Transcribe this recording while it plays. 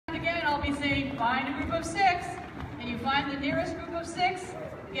help me sing Find a Group of Six, and you find the nearest group of six,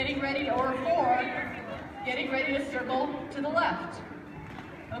 getting ready to, or four, getting ready to circle to the left.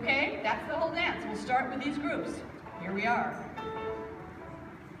 Okay, that's the whole dance. We'll start with these groups. Here we are.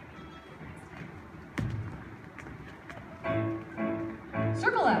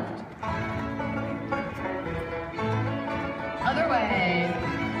 Circle left. Other way.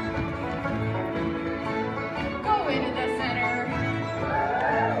 Go into the center.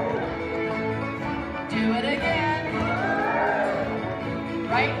 Do it again.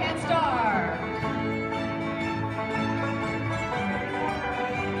 Right hand star.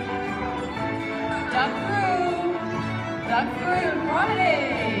 Duck through,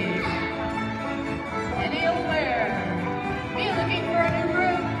 promenade. Anywhere. Be looking for a new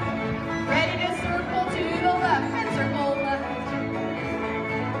group. Ready to circle to the left and circle left.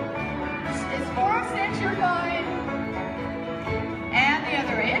 It's 4 6, you're fine. And the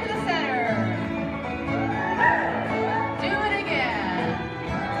other way into the center. Do it again.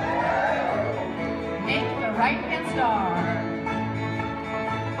 Make the right hand star.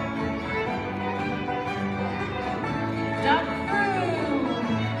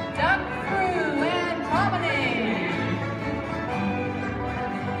 Duck through and promenade.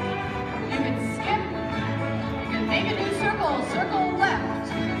 You can skip, you can make a new circle, circle left.